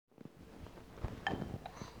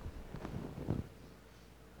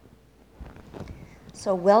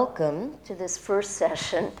So welcome to this first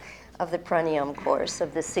session of the Pranayama course,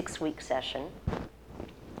 of the 6-week session.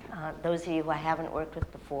 Those of you who I haven't worked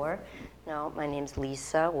with before, no, my name's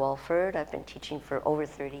Lisa Walford. I've been teaching for over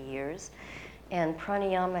 30 years. And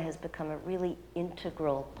pranayama has become a really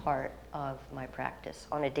integral part of my practice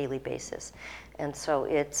on a daily basis. And so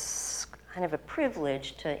it's kind of a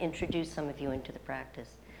privilege to introduce some of you into the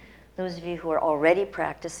practice. Those of you who are already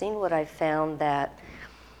practicing, what I've found that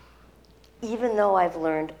even though I've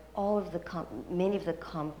learned all of many of the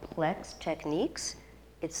complex techniques,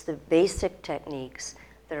 it's the basic techniques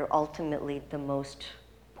that are ultimately the most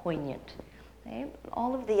poignant. Okay?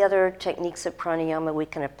 All of the other techniques of pranayama we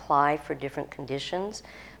can apply for different conditions,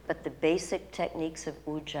 but the basic techniques of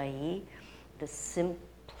Ujjayi, the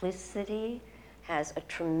simplicity has a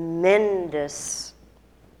tremendous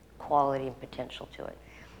quality and potential to it,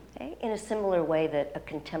 okay? In a similar way that a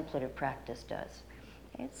contemplative practice does.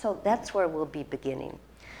 Okay? So that's where we'll be beginning.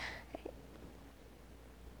 Okay?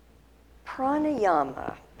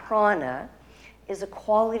 Pranayama, prana, is a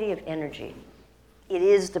quality of energy. It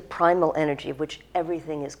is the primal energy of which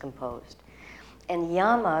everything is composed. And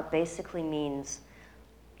yama basically means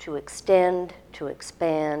to extend, to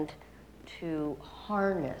expand, to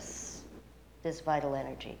harness this vital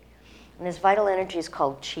energy. And this vital energy is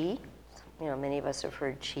called chi. You know, many of us have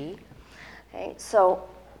heard chi. Okay? So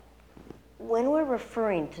when we're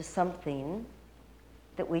referring to something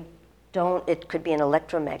that we don't, it could be an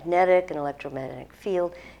electromagnetic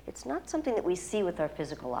field, it's not something that we see with our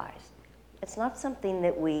physical eyes. It's not something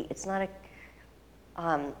that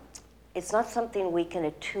it's not something we can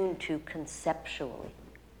attune to conceptually.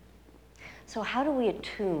 So how do we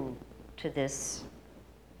attune to this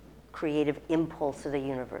creative impulse of the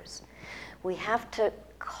universe? We have to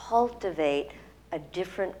cultivate a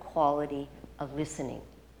different quality of listening,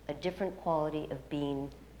 a different quality of being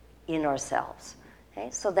in ourselves. Okay?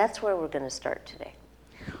 So that's where we're going to start today.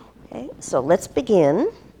 Okay? So let's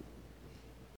begin.